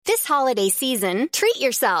holiday season, treat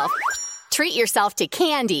yourself. Treat yourself to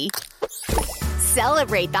candy.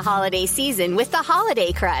 Celebrate the holiday season with the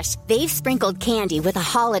Holiday Crush. They've sprinkled candy with a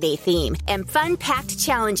holiday theme and fun-packed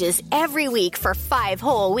challenges every week for 5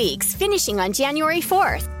 whole weeks, finishing on January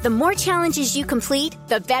 4th. The more challenges you complete,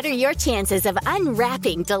 the better your chances of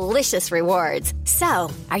unwrapping delicious rewards. So,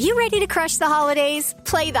 are you ready to crush the holidays?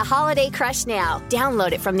 Play the Holiday Crush now.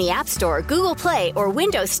 Download it from the App Store, Google Play, or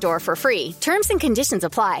Windows Store for free. Terms and conditions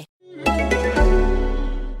apply.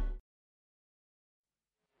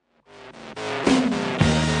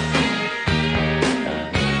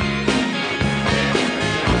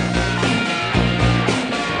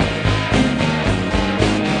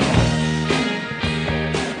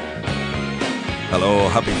 Hello,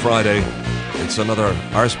 happy Friday. It's another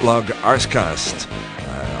Arseblog Arsecast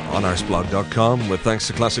on arsblog.com with thanks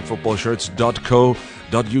to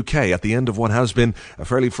classicfootballshirts.co.uk at the end of what has been a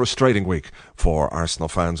fairly frustrating week for Arsenal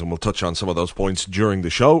fans, and we'll touch on some of those points during the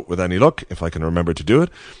show with any luck, if I can remember to do it.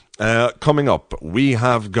 Coming up, we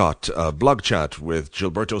have got a blog chat with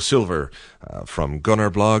Gilberto Silver from Gunner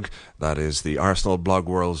Blog. That is the Arsenal blog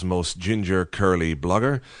world's most ginger curly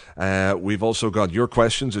blogger. We've also got your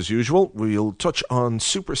questions as usual. We'll touch on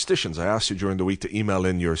superstitions. I asked you during the week to email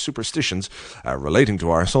in your superstitions relating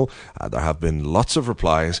to Arsenal. There have been lots of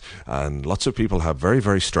replies, and lots of people have very,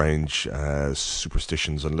 very strange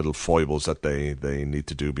superstitions and little foibles that they need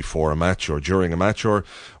to do before a match or during a match or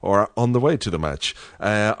on the way to the match.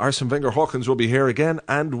 Arsene Wenger Hawkins will be here again,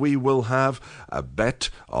 and we will have a bet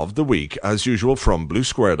of the week, as usual, from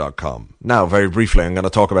bluesquare.com. Now, very briefly, I'm going to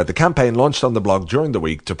talk about the campaign launched on the blog during the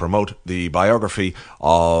week to promote the biography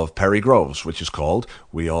of Perry Groves, which is called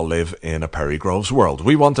We All Live in a Perry Groves World.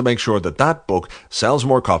 We want to make sure that that book sells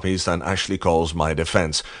more copies than Ashley Cole's My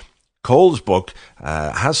Defence. Cole's book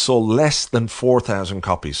has sold less than 4,000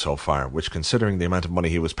 copies so far, which, considering the amount of money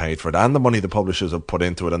he was paid for it and the money the publishers have put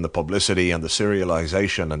into it and the publicity and the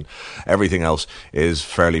serialization and everything else, is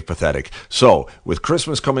fairly pathetic. So, with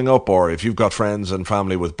Christmas coming up, or if you've got friends and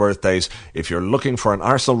family with birthdays, if you're looking for an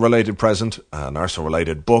Arsenal-related present, an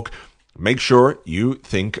Arsenal-related book, make sure you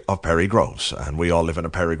think of Perry Groves, and We All Live in a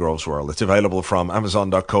Perry Groves World. It's available from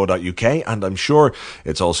amazon.co.uk, and I'm sure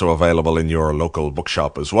it's also available in your local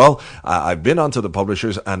bookshop as well. I've been onto the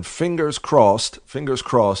publishers, and fingers crossed,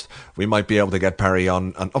 we might be able to get Perry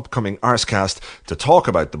on an upcoming Arsecast to talk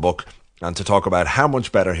about the book and to talk about how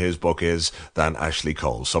much better his book is than Ashley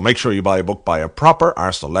Cole's. So make sure you buy a book by a proper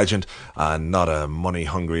Arsenal legend and not a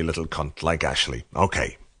money-hungry little cunt like Ashley.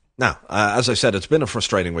 Okay. Now, as I said, it's been a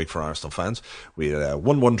frustrating week for Arsenal fans. We had a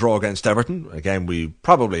 1-1 draw against Everton, a game we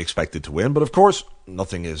probably expected to win, but of course,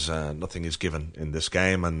 nothing is given in this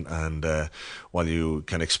game, and while you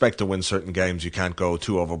can expect to win certain games, you can't go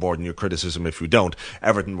too overboard in your criticism if you don't.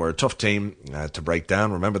 Everton were a tough team to break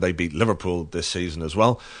down. Remember, they beat Liverpool this season as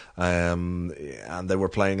well, and they were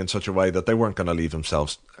playing in such a way that they weren't going to leave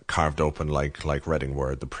themselves carved open like Reading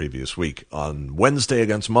were the previous week. On Wednesday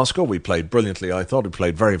against Moscow, we played brilliantly. I thought we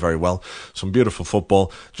played very, very well. Some beautiful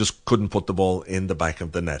football, just couldn't put the ball in the back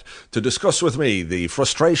of the net. To discuss with me the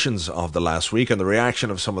frustrations of the last week and the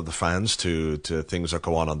reaction of some of the fans to things that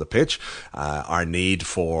go on the pitch, our need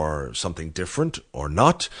for something different or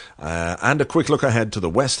not, and a quick look ahead to the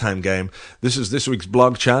West Ham game. This is this week's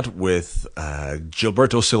blog chat with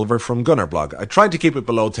Gilberto Silver from Gunner Blog. I tried to keep it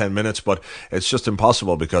below 10 minutes, but it's just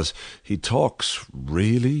impossible because he talks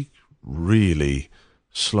really, really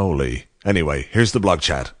slowly. Anyway, here's the blog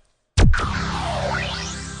chat.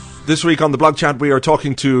 This week on the blog chat, we are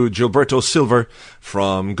talking to Gilberto Silver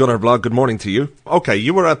from Gunner Blog. Good morning to you. Okay,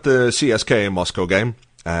 you were at the CSK Moscow game.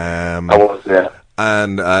 I was, yeah.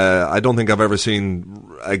 And I don't think I've ever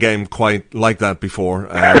seen a game quite like that before.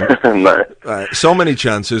 No. So many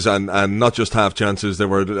chances, and not just half chances. There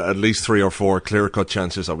were at least 3 or 4 clear-cut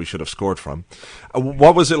chances that we should have scored from.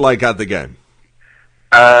 What was it like at the game?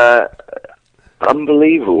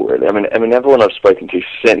 Unbelievable, really. I mean, everyone I've spoken to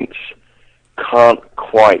since can't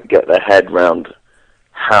quite get their head round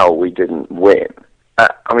how we didn't win.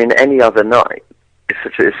 I mean, any other night, it's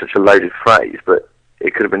such a loaded phrase, but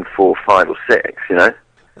it could have been 4, 5, or 6. You know.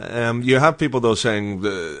 You have people though saying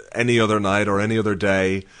any other night or any other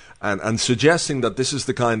day, and suggesting that this is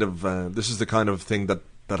the kind of thing that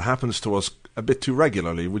happens to us a bit too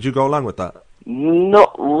regularly. Would you go along with that?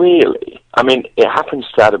 Not really. I mean, it happens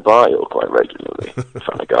to Adebayo quite regularly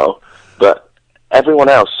from a goal, but everyone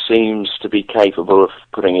else seems to be capable of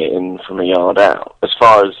putting it in from a yard out, as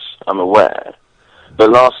far as I'm aware.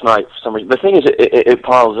 But last night, for some reason, the thing is, it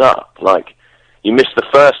piles up. Like, you miss the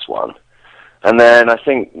first one, and then I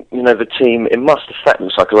think, the team, it must affect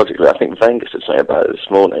them psychologically. I think Wenger said something about it this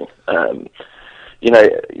morning.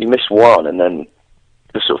 you miss one, and then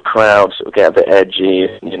the sort of crowd sort of get a bit edgy,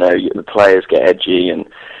 and, the players get edgy, and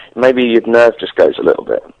maybe your nerve just goes a little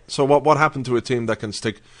bit. So what happened to a team that can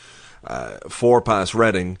stick 4 past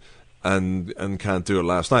Reading and can't do it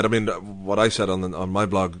last night? I mean, what I said on my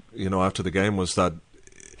blog, after the game was that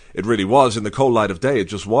it really was, in the cold light of day, it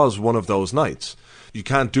just was one of those nights. You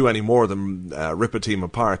can't do any more than rip a team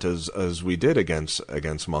apart as we did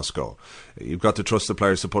against Moscow. You've got to trust the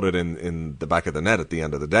players to put it in the back of the net at the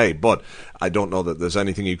end of the day. But I don't know that there's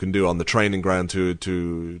anything you can do on the training ground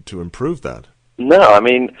to improve that. No, I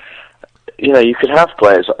mean, you could have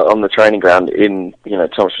players on the training ground in,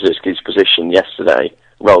 Thomas Rosický's position yesterday,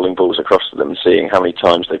 rolling balls across to them and seeing how many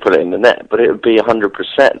times they put it in the net. But it would be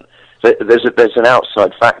 100%. There's an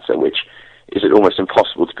outside factor which is it almost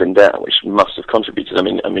impossible to pin down, which must have contributed. I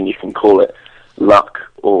mean, you can call it luck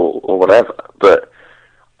or whatever, but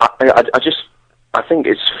I think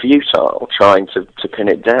it's futile trying to pin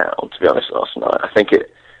it down. To be honest, last night, I think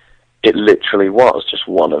it literally was just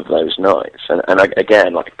one of those nights. And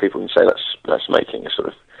again, like, people can say that's making a sort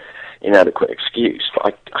of inadequate excuse,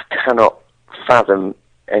 but I cannot fathom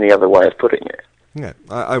any other way of putting it. Yeah,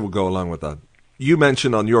 I will go along with that. You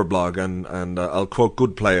mentioned on your blog, and I'll quote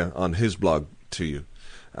Good Player on his blog to you.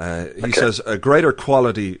 He says, a greater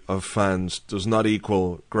quality of fans does not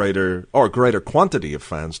equal greater quantity of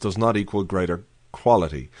fans does not equal greater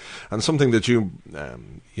quality. And something that you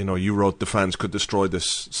wrote, the fans could destroy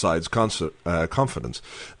this side's confidence.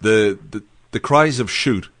 The cries of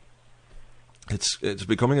shoot, it's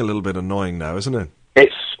becoming a little bit annoying now, isn't it?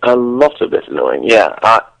 It's a lot of it annoying,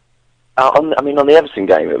 yeah. On the Everton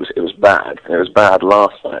game, it was bad. And it was bad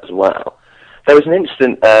last night as well. There was an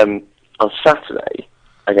incident on Saturday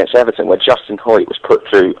against Everton where Justin Hoyt was put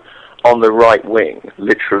through on the right wing,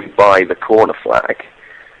 literally by the corner flag,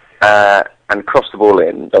 and crossed the ball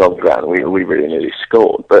in along the ground. We really nearly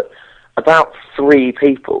scored. But about 3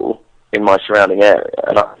 people in my surrounding area,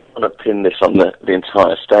 and I want to pin this on the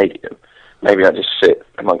entire stadium. Maybe I just sit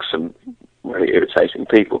amongst some really irritating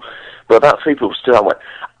people. But about 3 people stood up and went,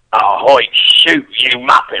 "Oh, Hoyt, shoot, you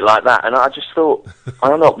muppet," like that. And I just thought,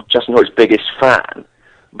 I'm not Justin Hoyt's biggest fan,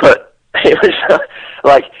 but it was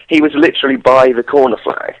like he was literally by the corner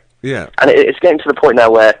flag. Yeah. And it's getting to the point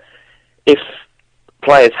now where if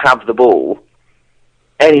players have the ball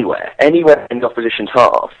anywhere in the opposition's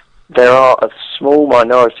half, there are a small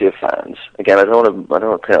minority of fans, again, I don't want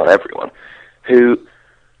to pin on everyone, who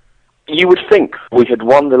you would think we had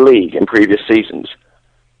won the league in previous seasons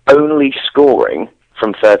only scoring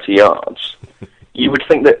from 30 yards. You would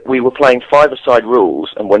think that we were playing 5-a-side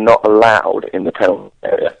rules and were not allowed in the penalty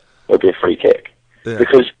area. It would be a free kick. Yeah.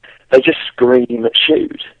 Because they just scream at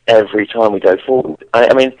shoot every time we go forward.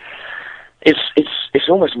 I mean, it's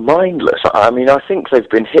almost mindless. I mean, I think they've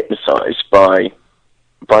been hypnotised by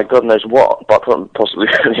God knows what, by possibly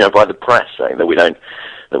by the press saying that we don't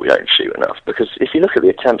shoot enough. Because if you look at the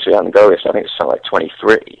attempts we had in goal, I think it's something like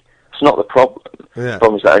 23. It's not the problem. Yeah. The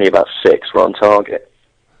problem is that only about 6 were on target.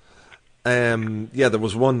 There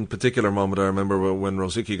was one particular moment I remember when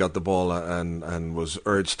Rosický got the ball and was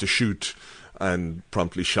urged to shoot and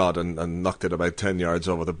promptly shot and knocked it about 10 yards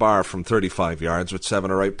over the bar from 35 yards with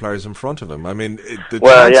 7 or 8 players in front of him. I mean,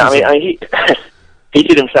 he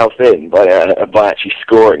did himself in by actually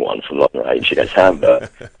scoring one from long range against Hamburg.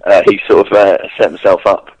 He sort of set himself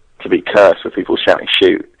up to be cursed with people shouting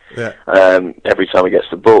shoot every time he gets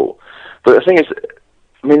the ball. But the thing is,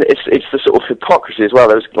 I mean, it's the sort of hypocrisy as well.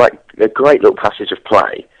 There was like a great little passage of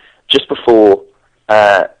play just before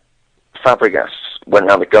Fabregas went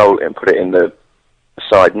around the goal and put it in the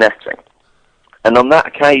side netting. And on that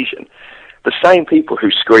occasion, the same people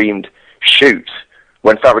who screamed shoot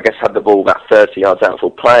when Fabregas had the ball about 30 yards out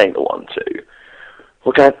for playing the 1-2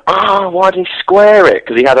 were going, why did he square it?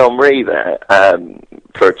 Because he had Henry there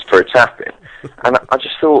for a tap-in. And I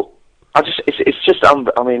just thought, I just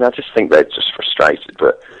think they're just frustrated,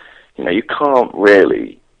 but, you can't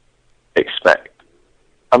really expect,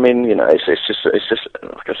 it's just,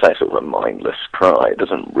 like I say, sort of a mindless cry. It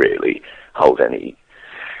doesn't really hold any,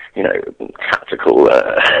 tactical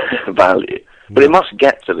value. But it must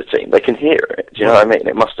get to the team. They can hear it. Do you know what I mean?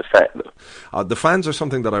 It must affect them. The fans are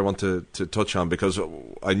something that I want to touch on, because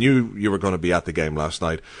I knew you were going to be at the game last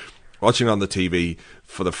night. Watching on the TV,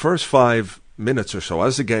 for the first 5 minutes or so,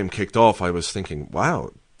 as the game kicked off, I was thinking,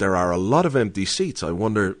 wow, there are a lot of empty seats. I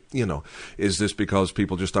wonder, is this because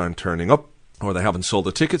people just aren't turning up, or they haven't sold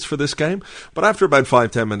the tickets for this game? But after about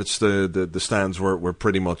 5-10 minutes, the stands were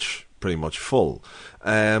pretty much full.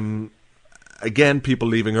 Again, people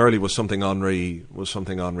leaving early was something Henry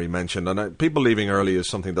mentioned, and people leaving early is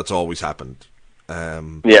something that's always happened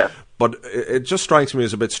Yeah. But it just strikes me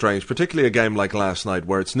as a bit strange, particularly a game like last night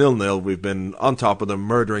where it's 0-0. We've been on top of them,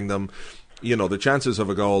 murdering them. The chances of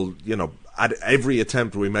a goal, at every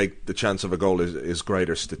attempt we make, the chance of a goal is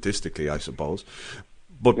greater statistically, I suppose.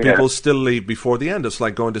 But people still leave before the end. It's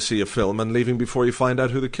like going to see a film and leaving before you find out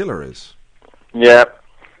who the killer is. Yeah.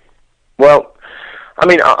 Well, I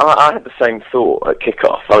mean, I had the same thought at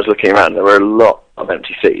kickoff. I was looking around. There were a lot of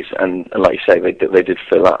empty seats, and like you say, they did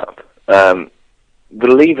fill up. The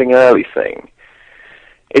leaving early thing,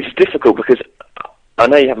 it's difficult because I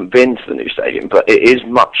know you haven't been to the new stadium, but it is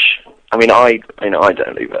much. I mean, I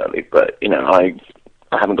don't leave early, but I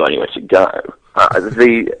haven't got anywhere to go.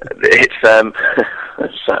 It's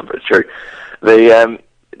that's sad but true. It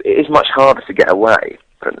is much harder to get away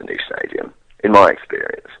from the new stadium, in my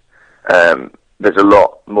experience. There's a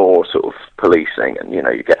lot more sort of policing, and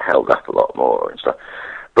you get held up a lot more and stuff.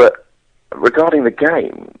 But regarding the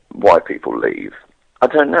game, why people leave, I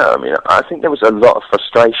don't know. I mean, I think there was a lot of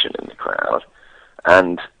frustration in the crowd,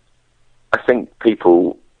 and I think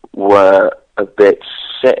people were a bit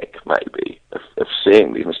sick, maybe, of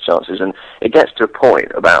seeing these missed chances. And it gets to a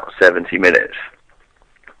point about 70 minutes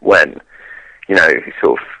when, you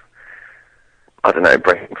sort of, I don't know,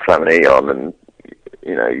 breaking Flamini on, and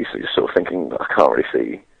you're sort of thinking, I can't really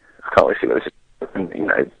see where this is.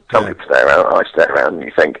 And, some people stay around, I stay around, and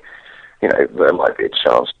you think, there might be a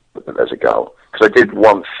chance that there's a goal. Because I did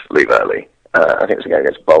once leave early. I think it was a game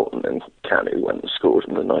against Bolton, and Canu went and scored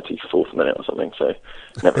in the 94th minute or something, so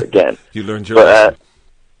never again. You learned your lesson.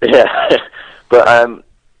 Yeah. But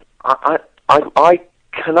I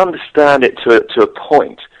can understand it to a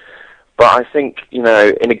point, but I think, in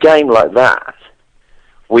a game like that,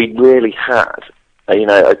 we really had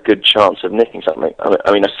a good chance of nicking something.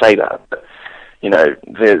 I mean, I say that, but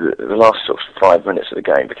the last sort of 5 minutes of the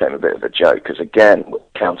game became a bit of a joke because again we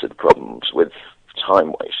encountered problems with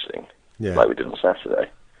time wasting, like we did on Saturday.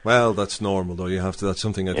 Well, that's normal, though. That's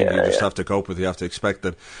something I think you just have to cope with. You have to expect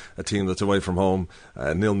that a team that's away from home,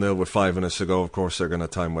 0-0 with 5 minutes to go, of course, they're going to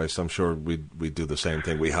time waste. I'm sure we do the same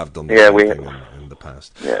thing. We have done the same thing in the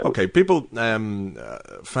past. Yeah. Okay, people,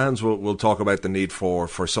 fans will talk about the need for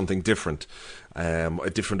something different, a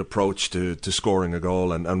different approach to scoring a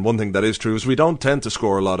goal. And one thing that is true is we don't tend to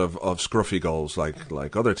score a lot of scruffy goals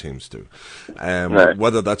like other teams do.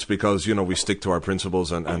 Whether that's because, we stick to our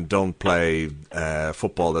principles and don't play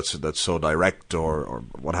football that's so direct or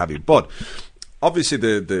what have you. But obviously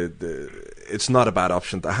it's not a bad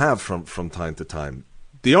option to have from time to time.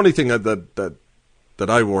 The only thing that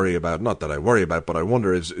I worry about, not that I worry about, but I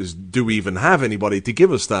wonder is do we even have anybody to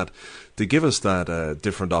give us that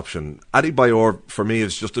different option? Adebayor for me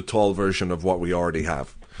is just a tall version of what we already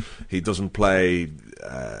have. He doesn't play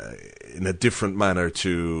in a different manner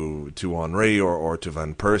to Henry or to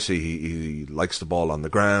Van Persie. He likes the ball on the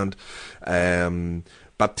ground.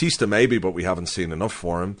 Baptista maybe, but we haven't seen enough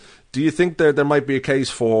for him. Do you think there might be a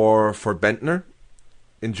case for Bentner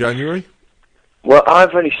in January? Well,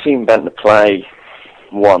 I've only seen Bentner play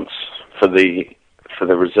once for the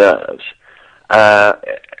reserves. As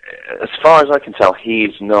far as I can tell,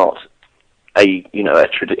 he's not he's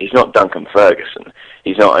not Duncan Ferguson.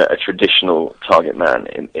 He's not a traditional target man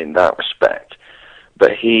in that respect.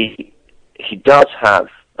 But he does have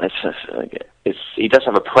he does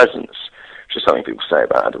have a presence, which is something people say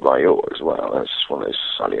about Adebayor as well. That's one of those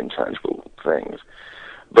slightly intangible things.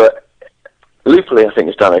 But Lupoli, I think,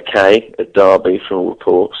 has done okay at Derby from all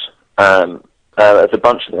reports. Of the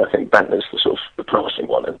bunch of them, I think Bentner's the sort of the promising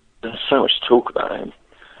one, and there's so much to talk about him.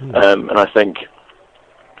 And I think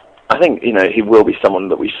he will be someone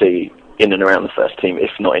that we see in and around the first team,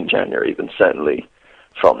 if not in January, then certainly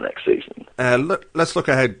from next season. Let's look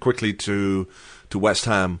ahead quickly to West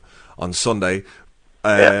Ham on Sunday.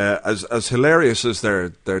 As hilarious as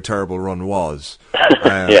their terrible run was,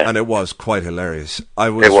 and it was quite hilarious. I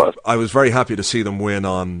was very happy to see them win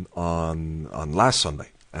on last Sunday.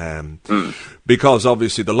 Because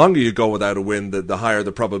obviously the longer you go without a win, the higher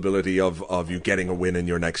the probability of you getting a win in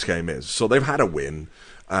your next game is. So they've had a win,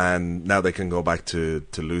 and now they can go back to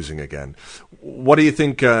losing again. What do you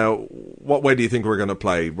think? What way do you think we're going to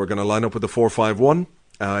play? We're going to line up with the 4-5-1,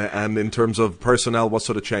 and in terms of personnel, what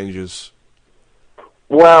sort of changes?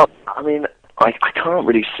 Well, I mean, I can't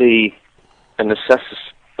really see a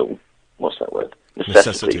necessity. What's that word?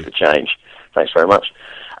 Necessity for change. Thanks very much.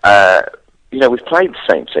 We've played the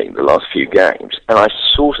same team the last few games, and I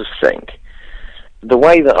sort of think the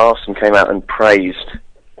way that Arsene came out and praised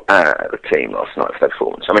the team last night for their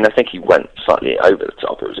performance, I mean, I think he went slightly over the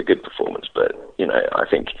top. It was a good performance, but, I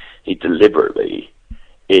think he deliberately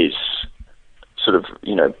is sort of,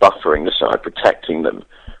 buffering the side, protecting them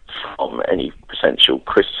from any potential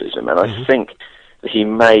criticism, and I think that he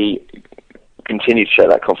may continue to show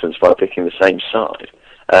that confidence by picking the same side,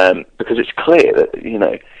 because it's clear that, you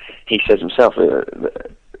know, he says himself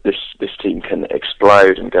that this team can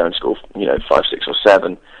explode and go and score, you know, 5, 6 or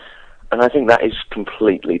 7, and I think that is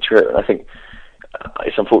completely true. And I think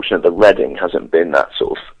it's unfortunate that Reading hasn't been that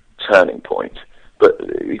sort of turning point. But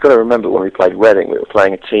you've got to remember, when we played Reading, we were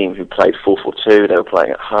playing a team who played 4-4-2. They were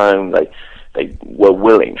playing at home. They were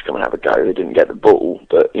willing to come and have a go. They didn't get the ball,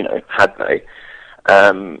 but, you know, had they?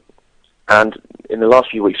 And in the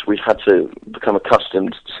last few weeks, we've had to become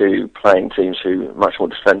accustomed to playing teams who are much more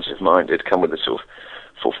defensive-minded, come with a sort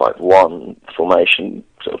of 4-5-1 formation,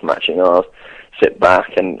 sort of matching ours, sit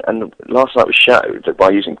back. And last night we showed that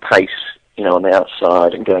by using pace, you know, on the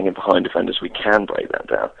outside and going in behind defenders, we can break that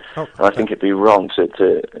down. And I think it'd be wrong to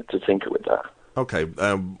tinker with that. Okay,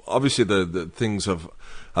 obviously the things have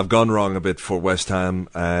gone wrong a bit for West Ham.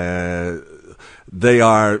 They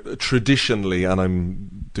are traditionally, and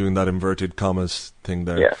I'm doing that inverted commas thing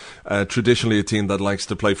there, traditionally a team that likes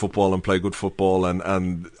to play football and play good football.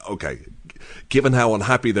 And okay, given how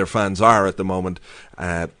unhappy their fans are at the moment,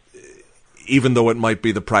 even though it might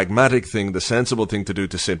be the pragmatic thing, the sensible thing to do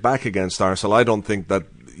to sit back against Arsenal, I don't think that,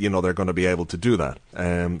 you know, they're going to be able to do that.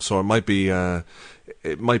 So it might be a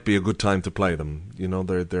good time to play them. You know,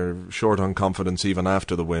 they're short on confidence even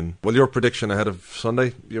after the win. Well, your prediction ahead of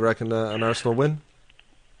Sunday, you reckon an Arsenal win?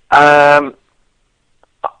 I'm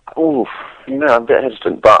a bit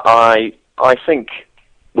hesitant, but I think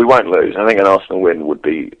we won't lose. I think an Arsenal win would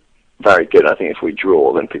be very good. I think if we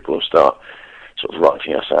draw, then people will start sort of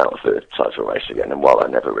writing us out of the title race again. And while I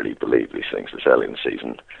never really believe these things this early in the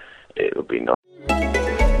season, it would be nice.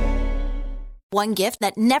 One gift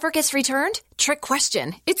that never gets returned? Trick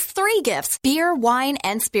question. It's 3 gifts: beer, wine,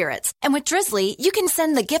 and spirits. And with Drizzly, you can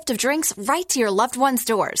send the gift of drinks right to your loved one's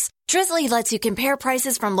doors. Drizzly lets you compare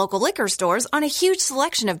prices from local liquor stores on a huge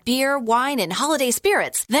selection of beer, wine, and holiday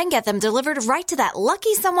spirits, then get them delivered right to that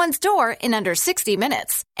lucky someone's door in under 60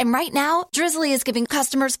 minutes. And right now, Drizzly is giving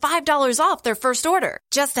customers $5 off their first order.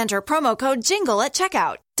 Just enter promo code JINGLE at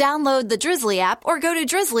checkout. Download the Drizzly app or go to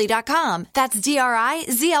drizzly.com. That's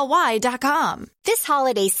DRIZLY.com. This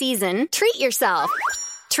holiday season, treat yourself.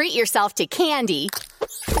 Treat yourself to candy.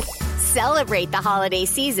 Celebrate the holiday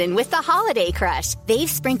season with the Holiday Crush. They've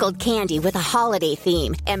sprinkled candy with a holiday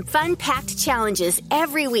theme and fun-packed challenges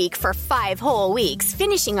every week for 5 whole weeks,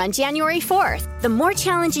 finishing on January 4th. The more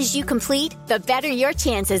challenges you complete, the better your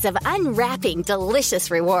chances of unwrapping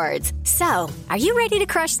delicious rewards. So, are you ready to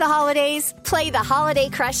crush the holidays? Play the Holiday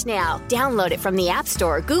Crush now. Download it from the App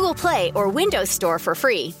Store, Google Play, or Windows Store for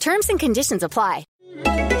free. Terms and conditions apply.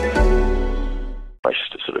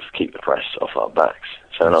 To sort of keep the press off our backs.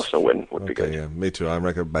 So an Arsenal win would be good. Yeah, me too. I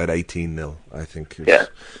reckon about 18-0, I think.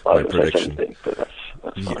 My prediction. 17, but that's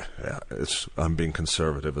fine. I'm being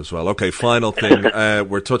conservative as well. Okay, final thing.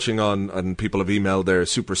 We're touching on, and people have emailed their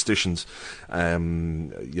superstitions,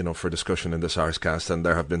 you know, for discussion in this Arsecast, and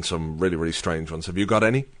there have been some really, really strange ones. Have you got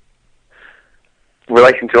any?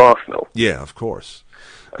 Relating to Arsenal? Yeah, of course.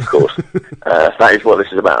 Of course. That is what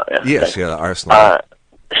this is about. Yeah. Yes, okay. Arsenal.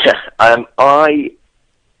 I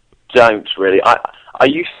don't really. I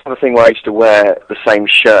used to have a thing where I used to wear the same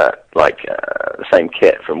shirt, like the same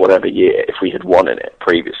kit from whatever year, if we had won in it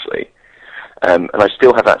previously. And I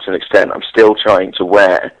still have that to an extent. I'm still trying to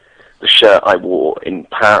wear the shirt I wore in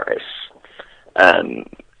Paris to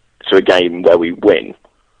a game where we win,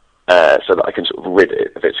 so that I can sort of rid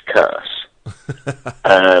it of its curse.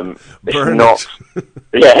 It's not.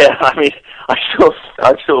 Yeah, I mean,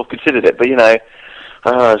 I've sort of considered it, but you know,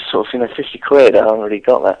 sort of, you know, 50 quid. I haven't really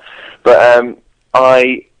got that, but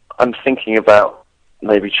I'm thinking about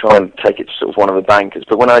maybe trying to take it to sort of one of the bankers.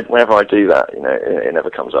 But whenever I do that, you know, it never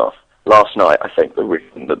comes off. Last night, I think the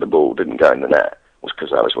reason that the ball didn't go in the net was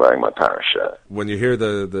because I was wearing my Paris shirt. When you hear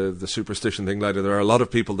the superstition thing later, there are a lot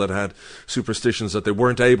of people that had superstitions that they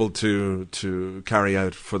weren't able to carry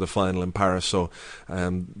out for the final in Paris, so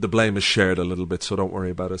the blame is shared a little bit, so don't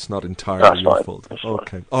worry about it. It's not entirely your fault.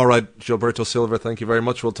 Okay. All right, Gilberto Silva, thank you very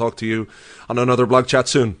much. We'll talk to you on another blog chat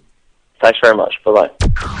soon. Thanks very much. Bye-bye.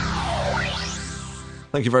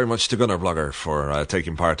 Thank you very much to Gunnar Blogger for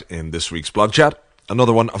taking part in this week's blog chat.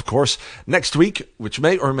 Another one, of course, next week, which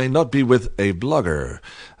may or may not be with a blogger.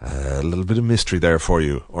 A little bit of mystery there for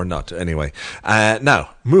you, or not, anyway.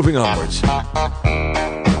 Now, moving onwards.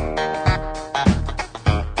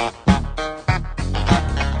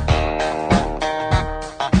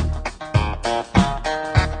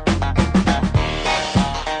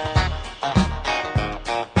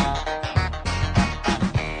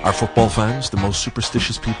 Are football fans the most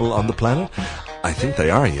superstitious people on the planet? I I think they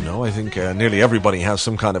are, you know. I think nearly everybody has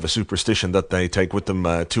some kind of a superstition that they take with them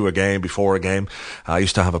to a game, before a game. I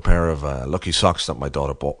used to have a pair of lucky socks that my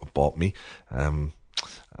daughter bought me.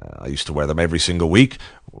 I used to wear them every single week,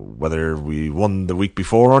 whether we won the week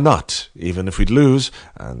before or not, even if we'd lose.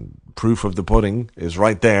 And proof of the pudding is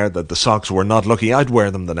right there that the socks were not lucky. I'd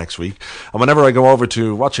wear them the next week. And whenever I go over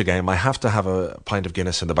to watch a game, I have to have a pint of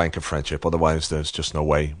Guinness in the Bank of Friendship. Otherwise, there's just no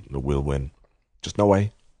way that we'll win. Just no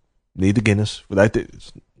way. Need the Guinness. Without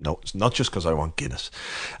it, no, it's not just because I want Guinness.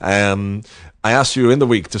 I asked you in the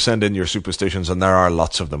week to send in your superstitions, and there are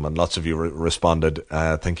lots of them, and lots of you responded.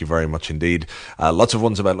 Thank you very much indeed. Lots of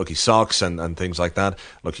ones about lucky socks and things like that,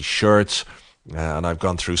 lucky shirts. And I've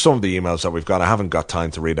gone through some of the emails that we've got. I haven't got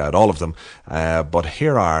time to read out all of them, but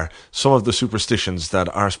here are some of the superstitions that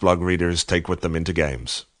Arseblog readers take with them into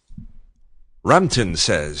games. Rampton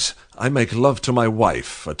says, I make love to my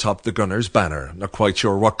wife atop the Gunners banner. Not quite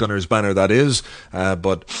sure what Gunners banner that is,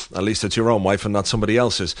 but at least it's your own wife and not somebody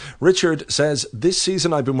else's. Richard says, this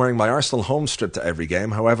season I've been wearing my Arsenal home strip to every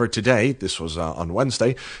game. However, today, this was on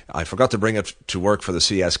Wednesday, I forgot to bring it to work for the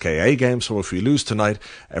CSKA game, so if we lose tonight,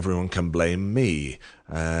 everyone can blame me.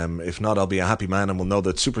 If not, I'll be a happy man and will know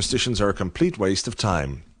that superstitions are a complete waste of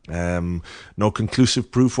time. No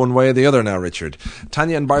conclusive proof one way or the other now, Richard.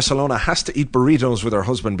 Tanya in Barcelona has to eat burritos with her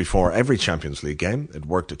husband before every Champions League game. It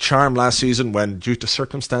worked a charm last season when, due to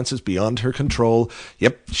circumstances beyond her control,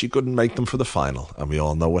 she couldn't make them for the final, and we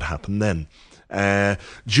all know what happened then.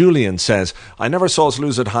 Julian says, I never saw us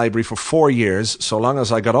lose at Highbury for 4 years, so long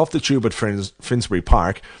as I got off the tube at Finsbury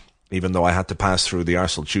Park. Even though I had to pass through the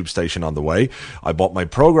Arsenal tube station on the way, I bought my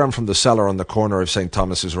programme from the seller on the corner of St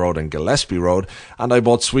Thomas's Road and Gillespie Road, and I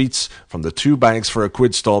bought sweets from the 2 banks for a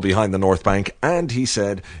quid stall behind the North Bank, and he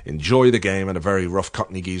said, enjoy the game in a very rough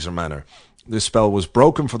Cockney geezer manner. This spell was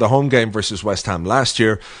broken for the home game versus West Ham last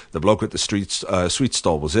year. The bloke at the sweet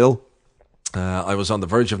stall was ill. I was on the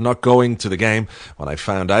verge of not going to the game when I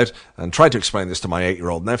found out, and tried to explain this to my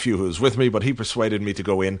 8-year-old nephew who was with me, but he persuaded me to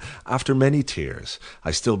go in after many tears.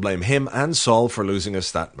 I still blame him and Saul for losing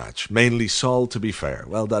us that match. Mainly Saul, to be fair.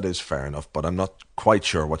 Well, that is fair enough, but I'm not quite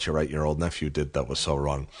sure what your 8-year-old nephew did that was so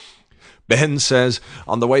wrong. Ben says,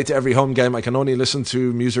 on the way to every home game, I can only listen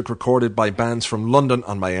to music recorded by bands from London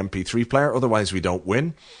on my MP3 player, otherwise we don't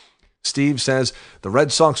win. Steve says, the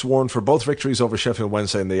Red Sox won for both victories over Sheffield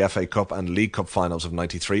Wednesday in the FA Cup and League Cup finals of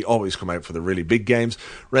 93, always come out for the really big games.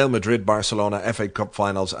 Real Madrid, Barcelona, FA Cup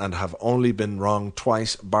finals, and have only been wrong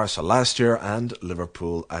twice, Barca last year and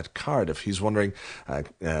Liverpool at Cardiff. He's wondering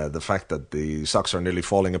the fact that the socks are nearly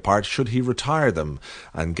falling apart. Should he retire them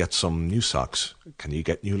and get some new socks? Can you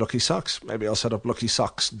get new lucky socks? Maybe I'll set up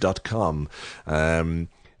luckysocks.com.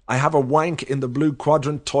 I have a wank in the blue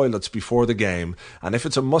quadrant toilets before the game, and if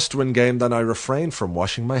it's a must-win game, then I refrain from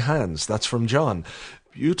washing my hands. That's from John.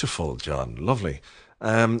 Beautiful, John. Lovely.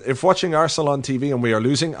 If watching Arsenal on TV and we are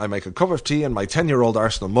losing, I make a cup of tea in my 10-year-old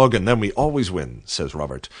Arsenal mug, and then we always win, says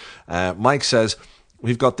Robert. Mike says,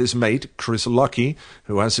 we've got this mate, Chris Lucky,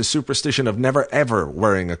 who has a superstition of never ever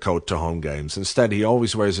wearing a coat to home games. Instead, he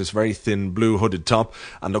always wears this very thin blue hooded top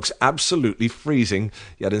and looks absolutely freezing,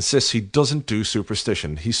 yet insists he doesn't do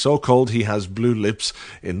superstition. He's so cold he has blue lips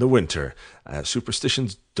in the winter.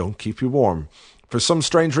 Superstitions don't keep you warm. For some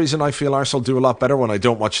strange reason, I feel Arsenal do a lot better when I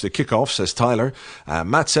don't watch the kickoff, says Tyler.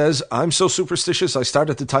 Matt says, I'm so superstitious I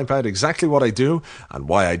started to type out exactly what I do and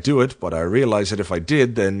why I do it, but I realised that if I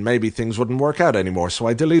did, then maybe things wouldn't work out anymore, so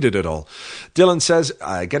I deleted it all. Dylan says,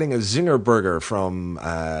 getting a Zinger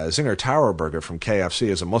Tower burger from KFC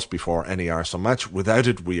is a must before any Arsenal match. Without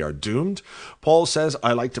it, we are doomed. Paul says,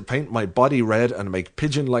 I like to paint my body red and make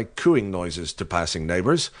pigeon-like cooing noises to passing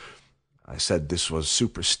neighbours. I said this was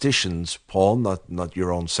superstitions, Paul, not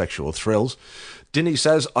your own sexual thrills. Dinny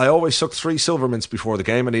says, I always suck 3 silver mints before the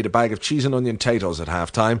game and eat a bag of cheese and onion potatoes at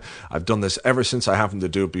half-time. I've done this ever since I happened to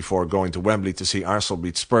do it before going to Wembley to see Arsenal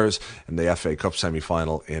beat Spurs in the FA Cup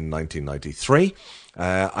semi-final in 1993.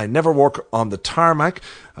 I never walk on the tarmac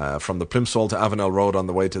from the Plimsoll to Avenel Road on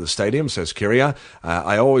the way to the stadium, says Kyria.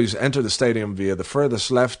 I always enter the stadium via the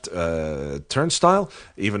furthest left turnstile,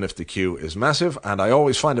 even if the queue is massive, and I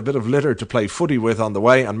always find a bit of litter to play footy with on the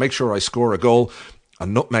way and make sure I score a goal. A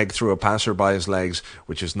nutmeg through a passer-by's legs,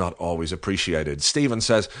 which is not always appreciated. Stephen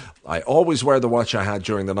says, I always wear the watch I had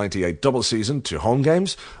during the 98 double season to home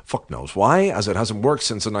games. Fuck knows why, as it hasn't worked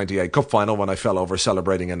since the 98 Cup final when I fell over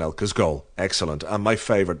celebrating Anelka's goal. Excellent. And my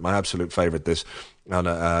absolute favourite, this And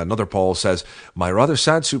another poll says, my rather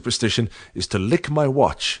sad superstition is to lick my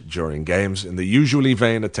watch during games in the usually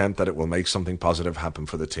vain attempt that it will make something positive happen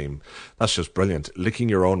for the team. That's just brilliant. Licking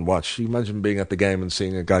your own watch. You imagine being at the game and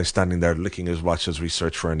seeing a guy standing there licking his watch as we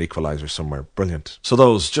search for an equaliser somewhere. Brilliant. So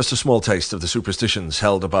those, just a small taste of the superstitions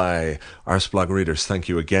held by Arseblog readers. Thank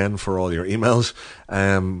you again for all your emails.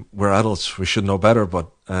 We're adults. We should know better,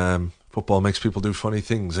 but... football makes people do funny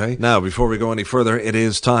things, eh? Now, before we go any further, it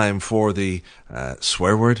is time for the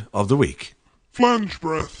swear word of the week. Flange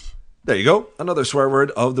breath. There you go. Another swear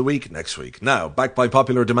word of the week next week. Now, back by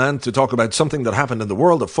popular demand to talk about something that happened in the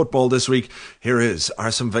world of football this week, here is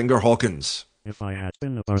Arsene Wenger Hawkins. If I had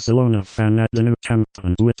been a Barcelona fan at the new camp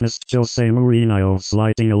and witnessed Jose Mourinho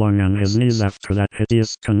sliding along on his knees after that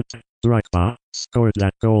hideous cunt, Drogba, scored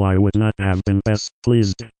that goal, I would not have been best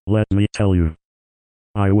pleased, let me tell you.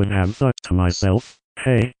 I would have thought to myself,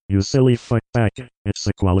 hey, you silly fuckbag, it's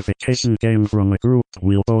a qualification game from a group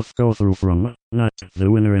we'll both go through from, not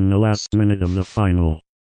the winner in the last minute of the final.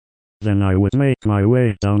 Then I would make my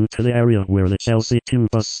way down to the area where the Chelsea team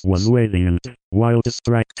bus was waiting and, while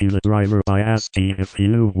distracting the driver by asking if he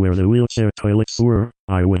knew where the wheelchair toilets were,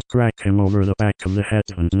 I would crack him over the back of the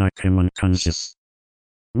head and knock him unconscious.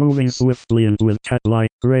 Moving swiftly and with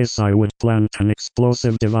cat-like grace, I would plant an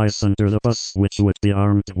explosive device under the bus which would be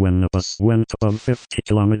armed when the bus went above 50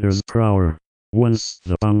 kilometers per hour. Once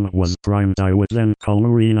the bomb was primed, I would then call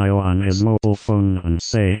Mourinho on his mobile phone and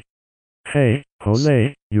say, hey,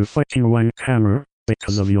 Jose, you fucking wank hammer,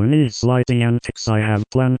 because of your knee-sliding antics I have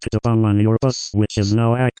planted a bomb on your bus which is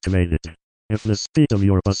now activated. If the speed of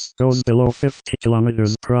your bus goes below 50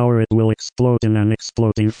 kilometers per hour, it will explode in an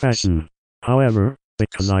exploding fashion. However,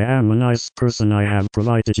 because I am a nice person, I have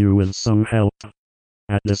provided you with some help.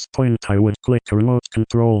 At this point I would click a remote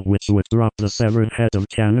control which would drop the severed head of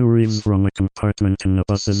Keanu Reeves from a compartment in the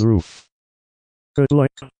bus's roof. Good luck,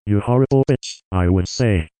 you horrible bitch, I would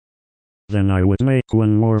say. Then I would make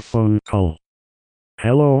one more phone call.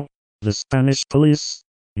 Hello, the Spanish police?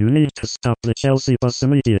 You need to stop the Chelsea bus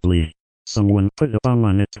immediately. Someone put a bomb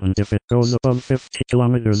on it, and if it goes above 50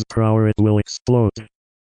 kilometers per hour it will explode.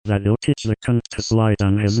 That'll teach the cunt to slide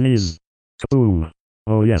on his knees. Kaboom.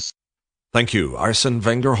 Oh yes. Thank you, Arsene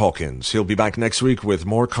Wenger Hawkins. He'll be back next week with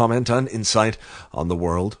more comment and insight on the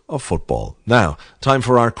world of football. Now, time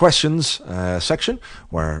for our questions section,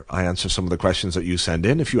 where I answer some of the questions that you send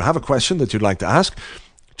in. If you have a question that you'd like to ask,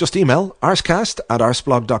 just email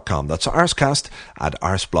arsecast@arsblog.com. That's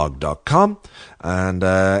arsecast@arsblog.com. And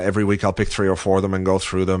every week I'll pick 3 or 4 of them and go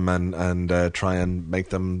through them and try and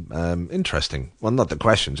make them interesting. Well, not the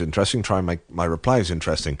questions interesting, try and make my replies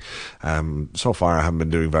interesting. So far I haven't been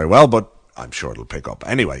doing very well, but I'm sure it'll pick up.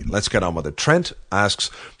 Anyway, let's get on with it. Trent asks,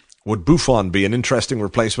 would Buffon be an interesting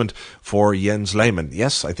replacement for Jens Lehmann?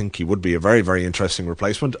 Yes, I think he would be a very, very interesting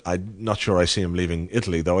replacement. I'm not sure I see him leaving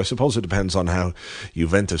Italy, though. I suppose it depends on how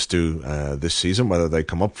Juventus do this season, whether they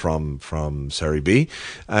come up from Serie B.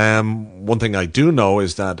 One thing I do know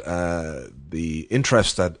is that the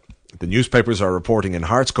interest that the newspapers are reporting in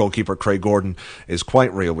Hearts goalkeeper Craig Gordon is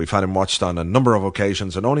quite real. We've had him watched on a number of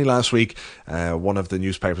occasions, and only last week one of the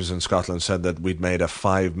newspapers in Scotland said that we'd made a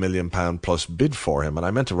 £5 million plus bid for him, and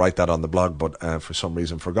I meant to write that on the blog, but for some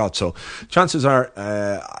reason forgot. So chances are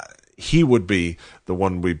he would be the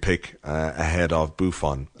one we pick ahead of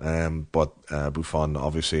Buffon. But Buffon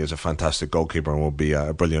obviously is a fantastic goalkeeper and will be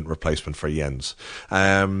a brilliant replacement for Jens.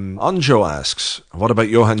 Anjo asks, what about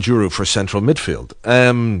Johan Djourou for central midfield?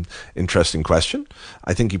 Interesting question.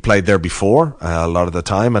 I think he played there before a lot of the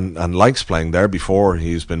time and likes playing there before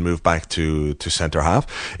he's been moved back to centre half.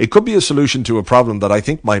 It could be a solution to a problem that I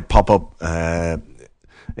think might pop up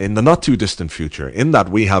in the not too distant future, in that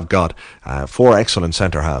we have got 4 excellent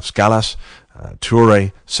centre halves: Gallas,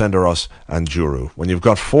 Toure, Senderos and Djourou. When you've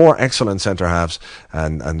got 4 excellent centre halves,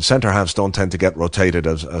 and centre halves don't tend to get rotated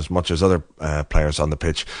as much as other players on the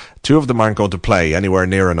pitch, 2 of them aren't going to play anywhere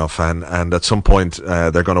near enough, and at some point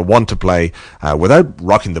they're going to want to play without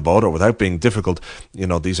rocking the boat or without being difficult. You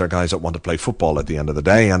know, these are guys that want to play football at the end of the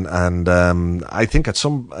day, and I think at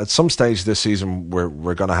some stage this season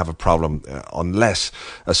we're going to have a problem unless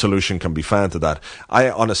a solution can be found to that.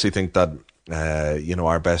 I honestly think that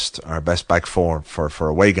our best back four for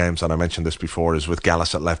away games, and I mentioned this before, is with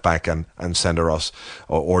Gallas at left back and Senderos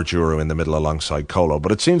or Djourou in the middle alongside Kolo.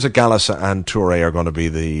 But it seems that Gallas and Toure are going to be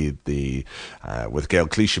the with Gael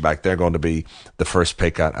Clichy back, they're going to be the first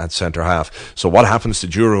pick at centre half. So what happens to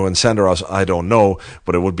Djourou and Senderos, I don't know,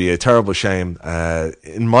 but it would be a terrible shame,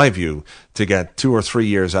 in my view, to get 2 or 3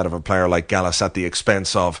 years out of a player like Gallas at the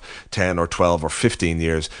expense of 10 or 12 or 15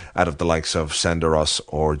 years out of the likes of Senderos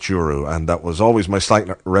or Djourou. And that was always my slight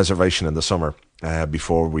reservation in the summer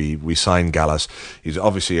before we sign Gallas. He's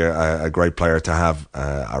obviously a great player to have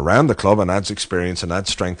around the club, and adds experience and adds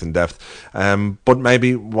strength and depth. But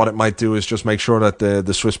maybe what it might do is just make sure that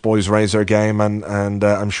the Swiss boys raise their game, and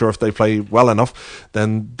I'm sure if they play well enough,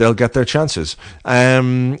 then they'll get their chances.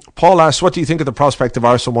 Paul asks, what do you think of the prospect of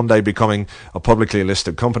Arsenal one day becoming a publicly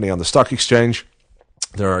listed company on the stock exchange?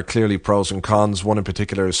 There are clearly pros and cons. One in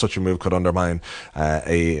particular is such a move could undermine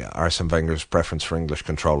Arsene Wenger's preference for English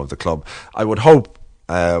control of the club. I would hope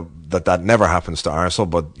that never happens to Arsenal,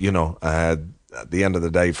 but at the end of the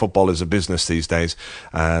day, football is a business these days,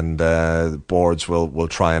 and boards will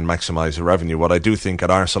try and maximise the revenue. What I do think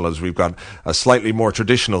at Arsenal is we've got a slightly more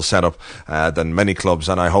traditional setup than many clubs,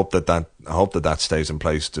 and I hope that stays in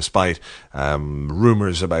place, despite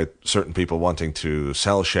rumours about certain people wanting to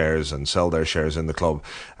sell shares and sell their shares in the club.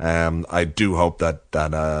 I do hope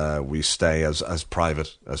that we stay as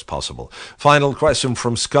private as possible. Final question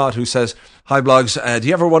from Scott, who says, "Hi blogs, do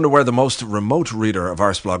you ever wonder where the most remote reader of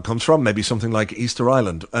Arseblog comes from? Maybe something like Easter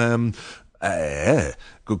Island."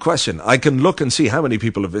 Good question. I can look and see how many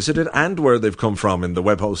people have visited and where they've come from in the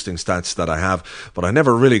web hosting stats that I have, but I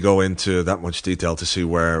never really go into that much detail to see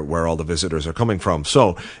where all the visitors are coming from.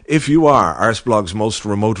 So if you are Arseblog's most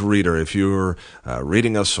remote reader, if you're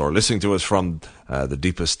reading us or listening to us from the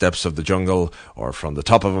deepest depths of the jungle, or from the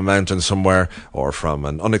top of a mountain somewhere, or from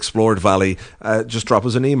an unexplored valley, just drop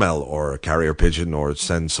us an email or a carrier pigeon, or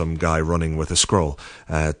send some guy running with a scroll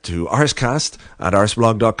to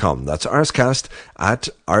arsecast@arseblog.com. That's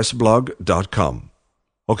arsecast@arseblog.com.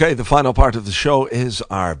 Okay, the final part of the show is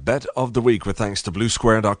our bet of the week, with thanks to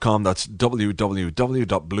bluesquare.com. That's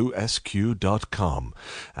www.bluesq.com.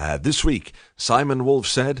 This week, Simon Wolf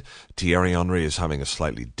said, "Thierry Henry is having a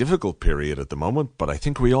slightly difficult period at the moment, but I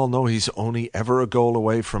think we all know he's only ever a goal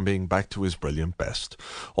away from being back to his brilliant best.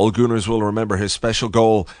 All Gooners will remember his special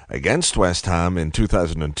goal against West Ham in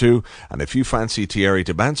 2002, and if you fancy Thierry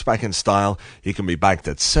to bounce back in style, he can be backed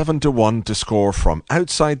at 7-1 to score from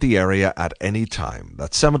outside the area at any time.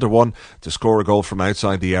 That's 7-1 to score a goal from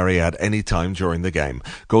outside the area at any time during the game.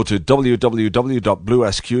 Go to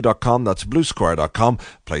www.bluesq.com, that's bluesquare.com.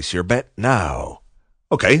 Place your bet now."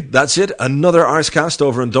 Okay, that's it. Another Arsecast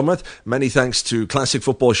over in Dunmouth. Many thanks to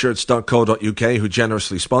classicfootballshirts.co.uk, who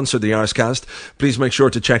generously sponsored the Arsecast. Please make sure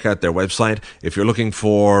to check out their website. If you're looking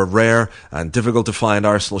for rare and difficult to find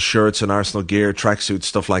Arsenal shirts and Arsenal gear, tracksuits,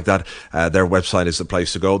 stuff like that, their website is the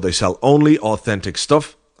place to go. They sell only authentic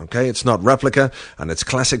stuff. Okay, it's not replica, and it's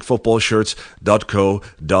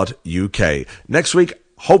classicfootballshirts.co.uk. Next week,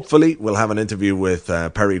 hopefully, we'll have an interview with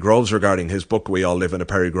Perry Groves regarding his book, We All Live in a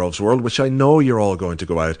Perry Groves World, which I know you're all going to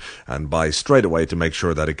go out and buy straight away to make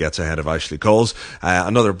sure that it gets ahead of Ashley Cole's.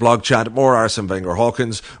 Another blog chat, more Arsene Wenger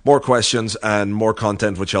Hawkins, more questions and more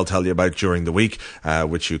content, which I'll tell you about during the week,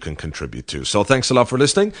 which you can contribute to. So thanks a lot for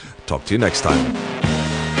listening. Talk to you next time.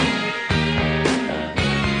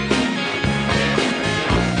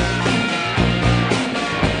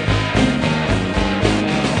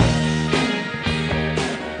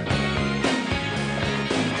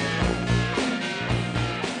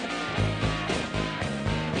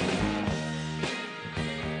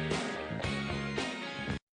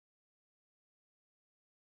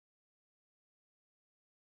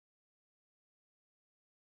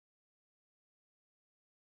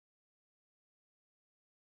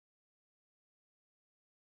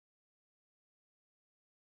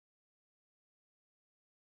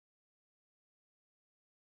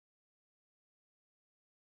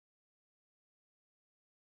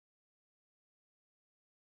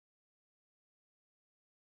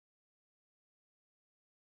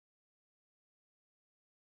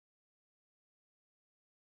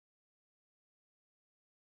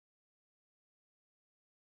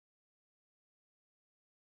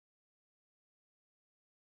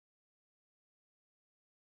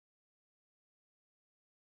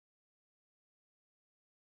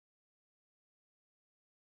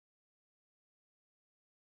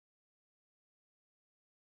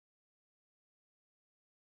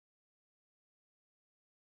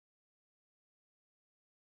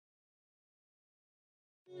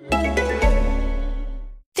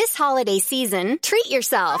 This holiday season, treat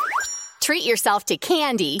yourself. Treat yourself to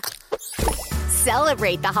candy.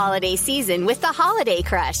 Celebrate the holiday season with the Holiday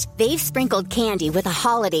Crush. They've sprinkled candy with a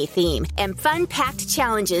holiday theme and fun-packed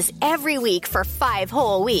challenges every week for 5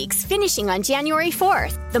 whole weeks, finishing on January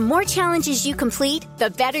 4th. The more challenges you complete, the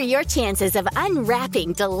better your chances of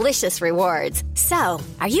unwrapping delicious rewards. So,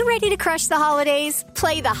 are you ready to crush the holidays?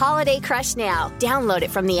 Play the Holiday Crush now. Download it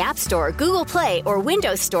from the App Store, Google Play, or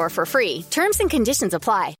Windows Store for free. Terms and conditions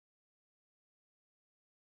apply.